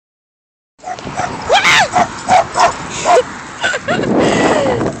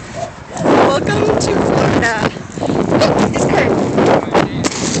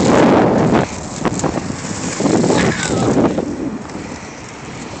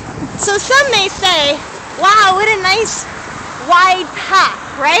So some may say, wow, what a nice wide path,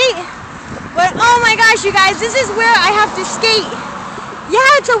 right? But oh my gosh, you guys, this is where I have to skate.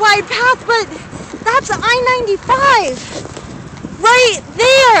 Yeah, it's a wide path, but that's I-95 right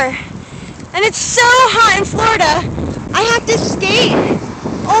there. And it's so hot in Florida, I have to skate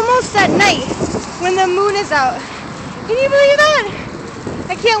almost at night when the moon is out. Can you believe that?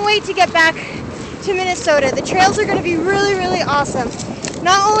 I can't wait to get back to Minnesota. The trails are going to be really, really awesome.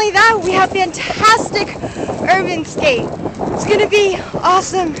 Not only that, we have fantastic urban skate. It's going to be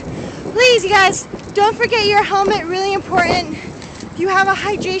awesome. Please, you guys, don't forget your helmet, really important. If you have a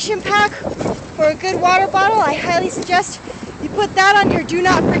hydration pack or a good water bottle, I highly suggest you put that on your do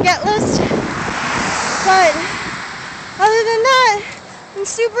not forget list. But other than that, I'm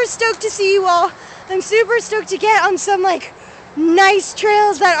super stoked to see you all. I'm super stoked to get on some like nice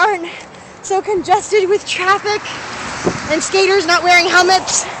trails that aren't so congested with traffic and skaters not wearing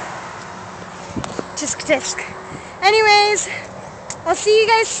helmets. Tisk tisk. Anyways, I'll see you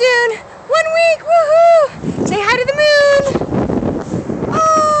guys soon. 1 week, woohoo! Say hi to the moon.